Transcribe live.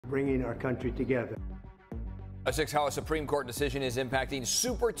bringing our country together. A 6-hour Supreme Court decision is impacting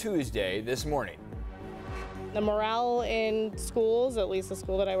Super Tuesday this morning. The morale in schools, at least the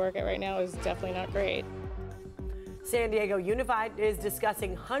school that I work at right now, is definitely not great. San Diego Unified is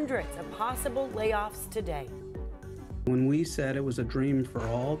discussing hundreds of possible layoffs today. When we said it was a dream for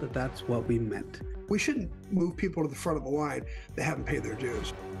all, that's what we meant. We shouldn't move people to the front of the line that haven't paid their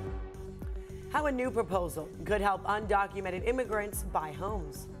dues. How a new proposal could help undocumented immigrants buy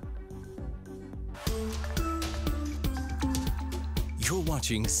homes. You're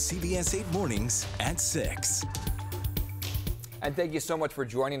watching CBS 8 Mornings at 6. And thank you so much for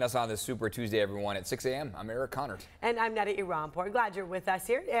joining us on this Super Tuesday, everyone. At 6 a.m., I'm Eric Connert. And I'm Neda Iranpour. Glad you're with us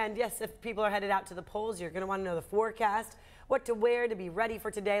here. And yes, if people are headed out to the polls, you're going to want to know the forecast, what to wear to be ready for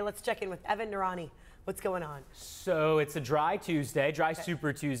today. Let's check in with Evan Noorani. What's going on? So it's a dry Tuesday, dry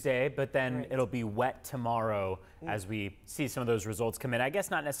Super Tuesday, but then it'll be wet tomorrow as we see some of those results come in. I guess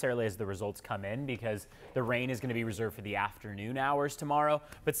not necessarily as the results come in, because the rain is going to be reserved for the afternoon hours tomorrow,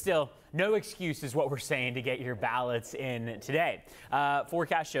 but still no excuse is what we're saying to get your ballots in today.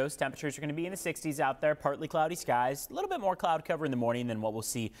 Forecast shows temperatures are going to be in the 60s out there, partly cloudy skies, a little bit more cloud cover in the morning than what we'll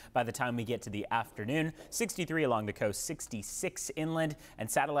see by the time we get to the afternoon. 63 along the coast, 66 inland, and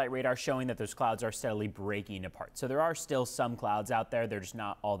satellite radar showing that those clouds are steadily breaking apart. So there are still some clouds out there. They're just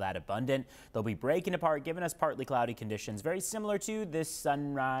not all that abundant. They'll be breaking apart, giving us partly cloudy conditions, very similar to this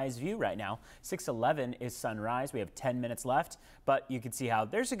sunrise view right now. 6:11 is sunrise. We have 10 minutes left, but you can see how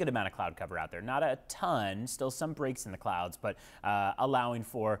there's a good amount of cloud cover out there. Not a ton, still some breaks in the clouds, but allowing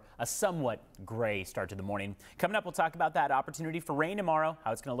for a somewhat gray start to the morning. Coming up, we'll talk about that opportunity for rain tomorrow,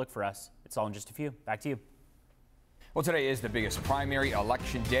 how it's going to look for us. It's all in just a few. Back to you. Well, today is the biggest primary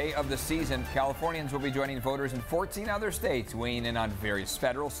election day of the season. Californians will be joining voters in 14 other states, weighing in on various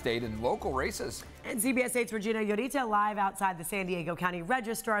federal, state, and local races. And CBS 8's Regina Yorita live outside the San Diego County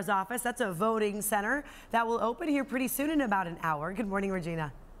Registrar's office. That's a voting center that will open here pretty soon in about an hour. Good morning,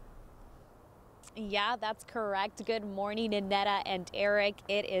 Regina. Yeah, that's correct. Good morning, Neda and Eric.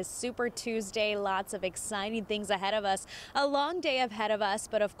 It is Super Tuesday. Lots of exciting things ahead of us. A long day ahead of us,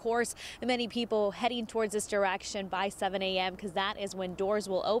 but of course, many people heading towards this direction by 7 a.m. because that is when doors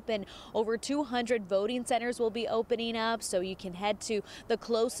will open. Over 200 voting centers will be opening up, so you can head to the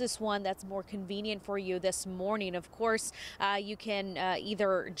closest one that's more convenient for you this morning. Of course, you can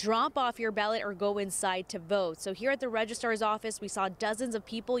either drop off your ballot or go inside to vote. So here at the Registrar's office, we saw dozens of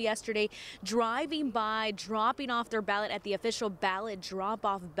people yesterday driving by, dropping off their ballot at the official ballot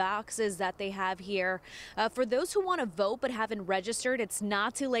drop-off boxes that they have here. For those who want to vote but haven't registered, it's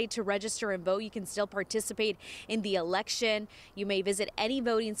not too late to register and vote. You can still participate in the election. You may visit any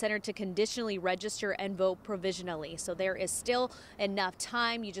voting center to conditionally register and vote provisionally. So there is still enough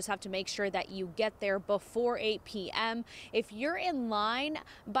time. You just have to make sure that you get there before 8 p.m. If you're in line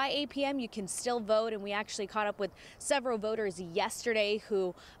by 8 p.m., you can still vote. And we actually caught up with several voters yesterday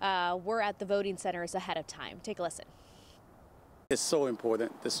who were at the voting centers ahead of time. Take a listen. It's so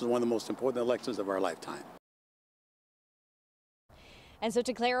important. This is one of the most important elections of our lifetime. And so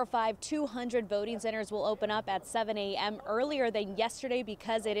to clarify, 200 voting centers will open up at 7 a.m. earlier than yesterday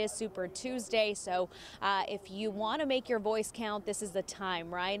because it is Super Tuesday. So if you want to make your voice count, this is the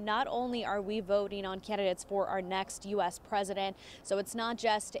time, right? Not only are we voting on candidates for our next U.S. president, so it's not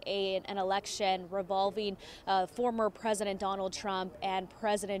just an election revolving former President Donald Trump and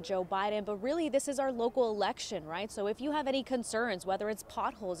President Joe Biden, but really this is our local election, right? So if you have any concerns, whether it's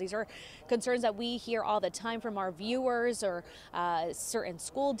potholes, these are concerns that we hear all the time from our viewers, or certain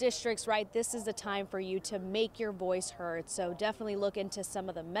school districts, right? This is the time for you to make your voice heard. So definitely look into some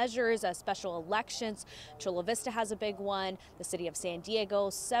of the measures, special elections. Chula Vista has a big one, the city of San Diego,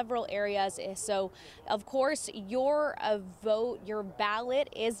 several areas. So of course, your vote, your ballot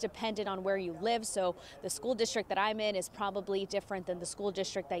is dependent on where you live. So the school district that I'm in is probably different than the school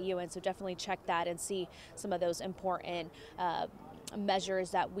district that you're in. So definitely check that and see some of those important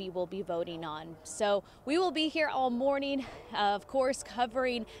measures that we will be voting on. So we will be here all morning, of course,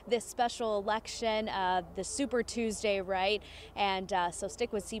 covering this special election, the Super Tuesday, right? And so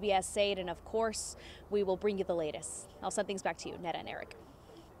stick with CBS 8, and of course, we will bring you the latest. I'll send things back to you, Neda and Eric.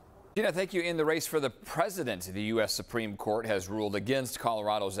 Gina, thank you. In the race for the president, the U.S. Supreme Court has ruled against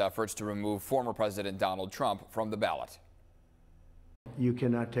Colorado's efforts to remove former President Donald Trump from the ballot. You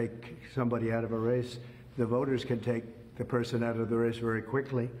cannot take somebody out of a race. The voters can take the person out of the race very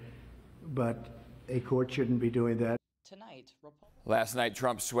quickly, but a court shouldn't be doing that. Tonight, Last night,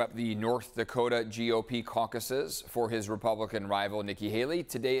 Trump swept the North Dakota GOP caucuses for his Republican rival Nikki Haley.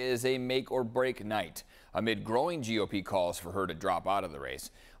 Today is a make or break night amid growing GOP calls for her to drop out of the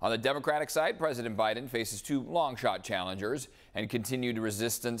race. On the Democratic side, President Biden faces two long-shot challengers and continued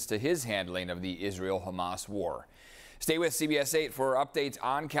resistance to his handling of the Israel-Hamas war. Stay with CBS 8 for updates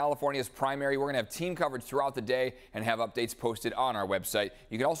on California's primary. We're going to have team coverage throughout the day and have updates posted on our website.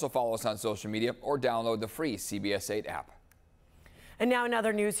 You can also follow us on social media or download the free CBS 8 app. And now in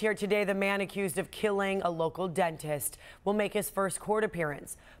other news here today, the man accused of killing a local dentist will make his first court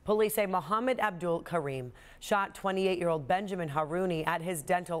appearance. Police say Mohammed Abdul Karim shot 28-year-old Benjamin Harouni at his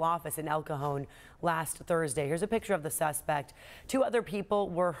dental office in El Cajon last Thursday. Here's a picture of the suspect. Two other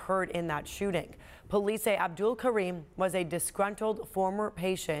people were hurt in that shooting. Police say Abdul Karim was a disgruntled former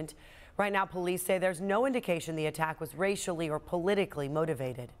patient. Right now, police say there's no indication the attack was racially or politically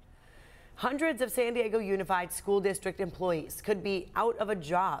motivated. Hundreds of San Diego Unified School District employees could be out of a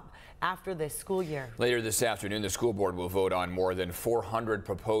job after this school year. Later this afternoon, the school board will vote on more than 400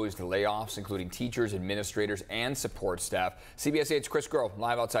 proposed layoffs, including teachers, administrators, and support staff. CBS 8's Chris Groh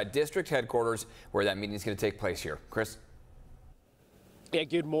live outside district headquarters where that meeting is going to take place here. Chris? Yeah,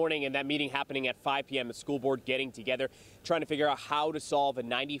 good morning. And that meeting happening at 5 p.m. The school board getting together, trying to figure out how to solve a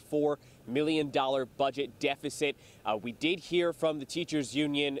 $94 million budget deficit. We did hear from the teachers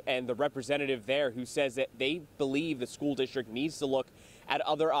union and the representative there who says that they believe the school district needs to look at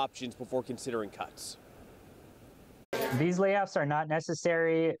other options before considering cuts. These layoffs are not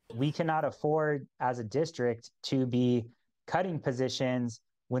necessary. We cannot afford as a district to be cutting positions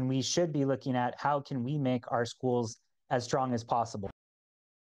when we should be looking at how can we make our schools as strong as possible.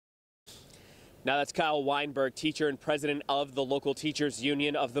 Now that's Kyle Weinberg, teacher and president of the local teachers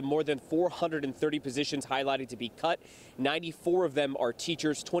union. Of the more than 430 positions highlighted to be cut, 94 of them are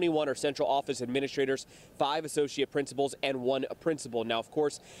teachers, 21 are central office administrators, 5 associate principals, and 1 principal. Now, of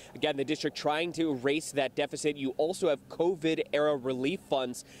course, again, the district trying to erase that deficit. You also have COVID-era relief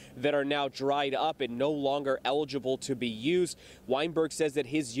funds that are now dried up and no longer eligible to be used. Weinberg says that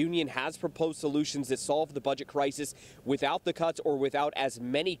his union has proposed solutions that solve the budget crisis without the cuts or without as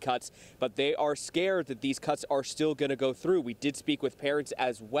many cuts, but they are scared that these cuts are still going to go through. We did speak with parents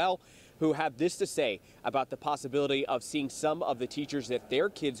as well who have this to say about the possibility of seeing some of the teachers that their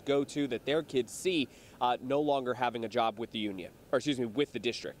kids go to, that their kids see, no longer having a job with the union, or excuse me, with the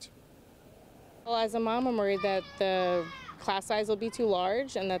district. Well, as a mom, I'm worried that the class size will be too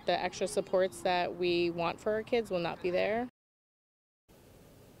large and that the extra supports that we want for our kids will not be there.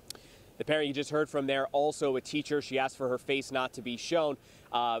 The parent you just heard from there, also a teacher. She asked for her face not to be shown,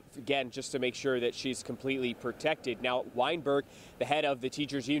 again, just to make sure that she's completely protected. Now, Weinberg, the head of the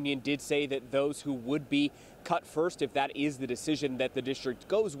teachers union, did say that those who would be cut first, if that is the decision that the district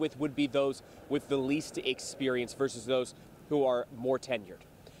goes with, would be those with the least experience versus those who are more tenured.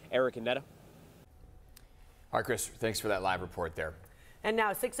 Eric and Netta. All right, Chris, thanks for that live report there. And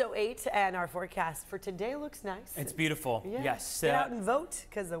now 6:08, and our forecast for today looks nice. It's beautiful. Yeah. Yes. Get out and vote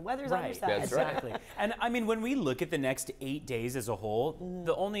because the weather's on your side. That's right. Exactly. And I mean, when we look at the next 8 days as a whole,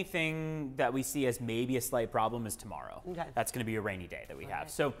 the only thing that we see as maybe a slight problem is tomorrow. Okay. That's going to be a rainy day that we have.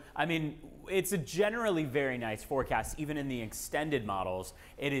 So, I mean, it's a generally very nice forecast, even in the extended models.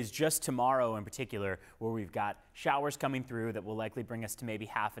 It is just tomorrow in particular where we've got showers coming through that will likely bring us to maybe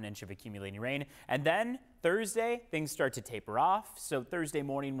 ½ an inch of accumulating rain. And then Thursday, things start to taper off. So Thursday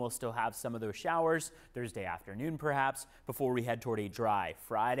morning, we'll still have some of those showers. Thursday afternoon, perhaps, before we head toward a dry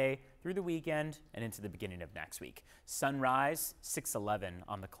Friday through the weekend and into the beginning of next week. Sunrise, 6:11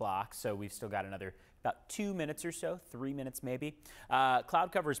 on the clock. So we've still got another about 2 minutes or so, 3 minutes maybe.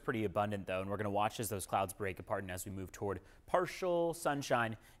 Cloud cover is pretty abundant, though, and we're going to watch as those clouds break apart and as we move toward partial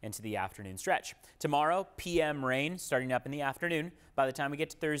sunshine into the afternoon stretch. Tomorrow, PM rain starting up in the afternoon. By the time we get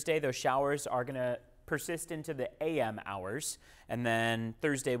to Thursday, those showers are going to persist into the AM hours, and then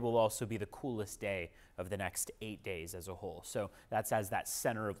Thursday will also be the coolest day of the next 8 days as a whole. So that's as that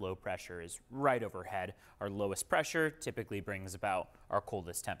center of low pressure is right overhead. Our lowest pressure typically brings about our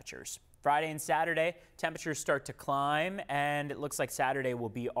coldest temperatures. Friday and Saturday, temperatures start to climb, and it looks like Saturday will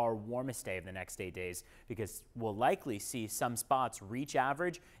be our warmest day of the next 8 days because we'll likely see some spots reach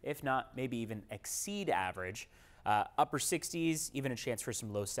average, if not maybe even exceed average. Upper 60s, even a chance for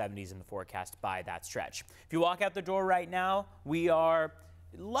some low 70s in the forecast by that stretch. If you walk out the door right now, we are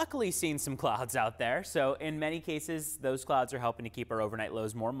luckily seeing some clouds out there. So in many cases, those clouds are helping to keep our overnight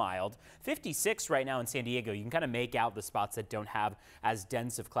lows more mild. 56 right now in San Diego. You can kind of make out the spots that don't have as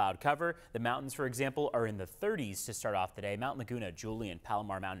dense of cloud cover. The mountains, for example, are in the 30s to start off the day. Mount Laguna, Julian,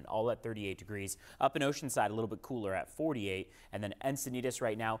 Palomar Mountain, all at 38 degrees. Up in Oceanside, a little bit cooler at 48. And then Encinitas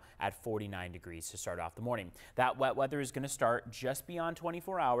right now at 49 degrees to start off the morning. That wet weather is going to start just beyond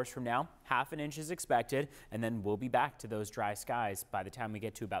 24 hours from now. Half an inch is expected. And then we'll be back to those dry skies by the time we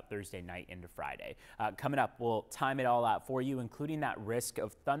get to about Thursday night into Friday. Coming up, we'll time it all out for you, including that risk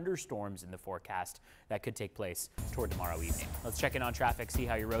of thunderstorms in the forecast that could take place toward tomorrow evening. Let's check in on traffic, see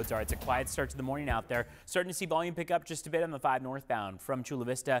how your roads are. It's a quiet start to the morning out there. Starting to see volume pick up just a bit on the 5 northbound from Chula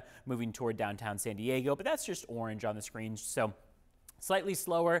Vista, moving toward downtown San Diego, but that's just orange on the screen, so slightly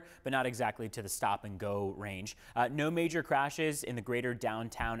slower, but not exactly to the stop and go range. No major crashes in the greater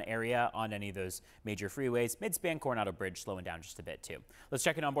downtown area on any of those major freeways. Midspan Coronado Bridge slowing down just a bit too. Let's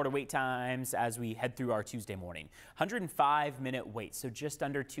check in on border wait times as we head through our Tuesday morning. 105-minute wait, so just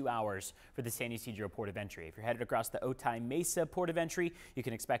under 2 hours for the San Ysidro Port of Entry. If you're headed across the Otay Mesa Port of Entry, you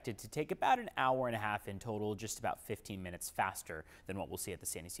can expect it to take about an hour and a half in total, just about 15 minutes faster than what we'll see at the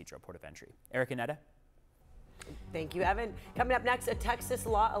San Ysidro Port of Entry. Eric and Netta. Thank you, Evan. Coming up next, a Texas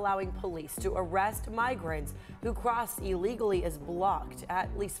law allowing police to arrest migrants who cross illegally is blocked, at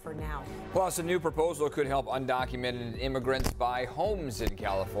least for now. Plus, a new proposal could help undocumented immigrants buy homes in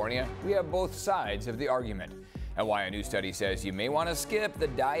California. We have both sides of the argument. And why a new study says you may want to skip the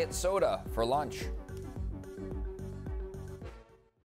diet soda for lunch.